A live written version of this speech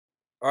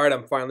All right,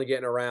 I'm finally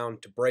getting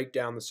around to break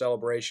down the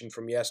celebration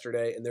from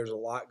yesterday, and there's a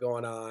lot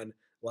going on.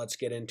 Let's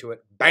get into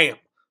it. Bam!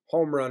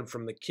 Home run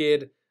from the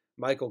kid.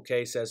 Michael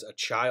K says a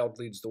child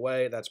leads the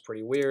way. That's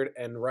pretty weird.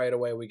 And right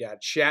away, we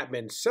got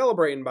Chapman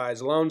celebrating by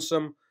his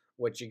lonesome,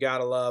 which you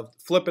gotta love.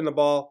 Flipping the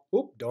ball.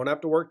 Oop, don't have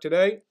to work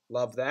today.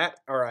 Love that.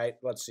 All right,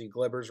 let's see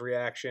Gleyber's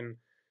reaction.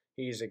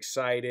 He's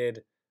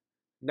excited.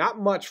 Not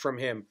much from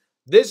him.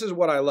 This is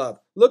what I love.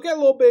 Look at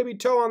little baby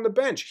Toe on the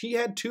bench. He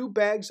had 2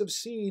 bags of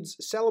seeds,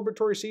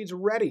 celebratory seeds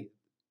ready.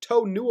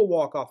 Toe knew a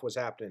walk-off was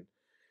happening.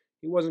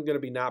 He wasn't going to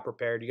be not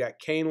prepared. You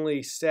got Canely,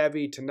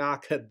 Sevi,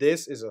 Tanaka.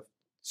 This is a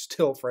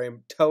still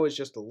frame. Toe is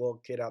just a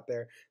little kid out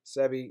there.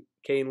 Sevi,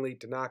 Canely,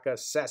 Tanaka,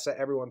 Sessa,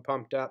 everyone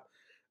pumped up.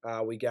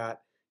 We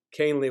got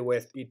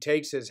Canely he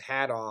takes his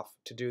hat off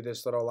to do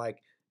this little, like,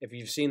 if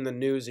you've seen the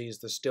Newsies,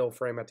 the still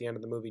frame at the end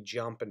of the movie,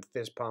 jump and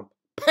fist pump.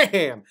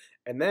 Bam!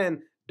 And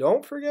then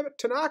don't forget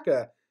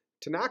Tanaka.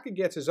 Tanaka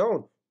gets his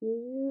own.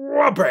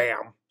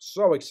 Bam!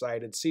 So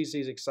excited.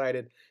 CC's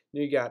excited.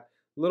 You got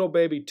little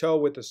baby Toe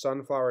with the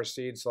sunflower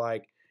seeds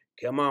like,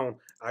 come on,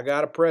 I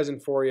got a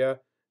present for you.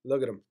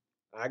 Look at him.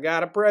 I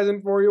got a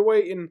present for you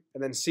waiting.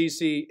 And then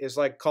CC is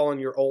like calling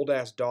your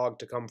old-ass dog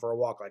to come for a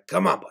walk. Like,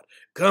 come on, bud.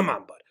 Come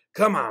on, bud.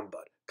 Come on,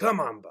 bud. Come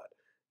on, bud.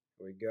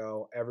 Here we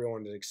go.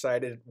 Everyone is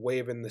excited,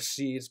 waving the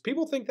seeds.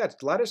 People think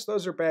that's lettuce.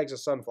 Those are bags of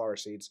sunflower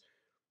seeds.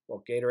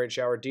 Well, Gatorade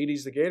shower.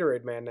 Didi's the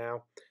Gatorade man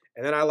now.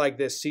 And then I like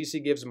this.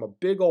 Cece gives him a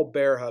big old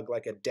bear hug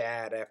like a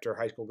dad after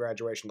high school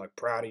graduation. Like,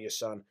 proud of you,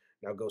 son.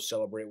 Now go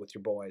celebrate with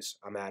your boys.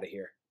 I'm out of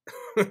here.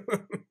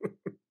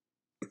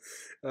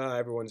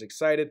 Everyone's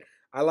excited.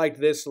 I like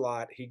this a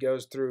lot. He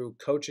goes through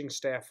coaching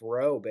staff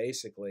row,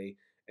 basically.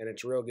 And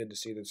it's real good to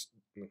see this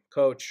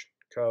coach,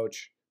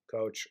 coach,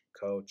 coach,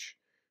 coach,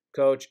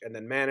 coach, and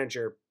then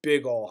manager.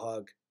 Big ol'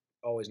 hug.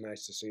 Always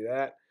nice to see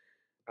that.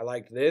 I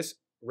like this.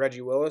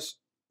 Reggie Willis,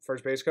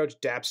 first base coach,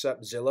 daps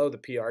up Zillow, the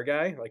PR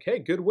guy. Like, hey,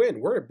 good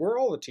win. We're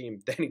all the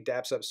team. Then he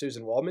daps up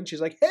Susan Waldman. She's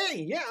like,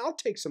 hey, yeah, I'll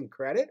take some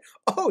credit.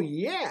 Oh,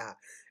 yeah.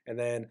 And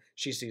then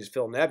she sees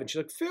Phil Nevin.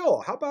 She's like,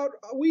 Phil, how about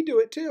we do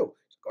it too?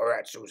 She's like, all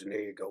right, Susan, here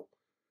you go.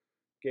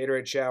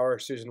 Gatorade shower.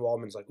 Susan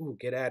Waldman's like, ooh,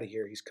 get out of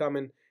here. He's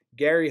coming.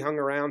 Gary hung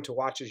around to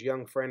watch his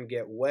young friend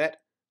get wet.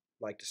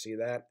 Like to see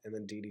that. And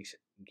then Didi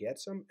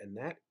gets him, and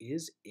that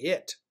is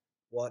it.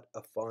 What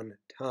a fun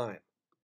time.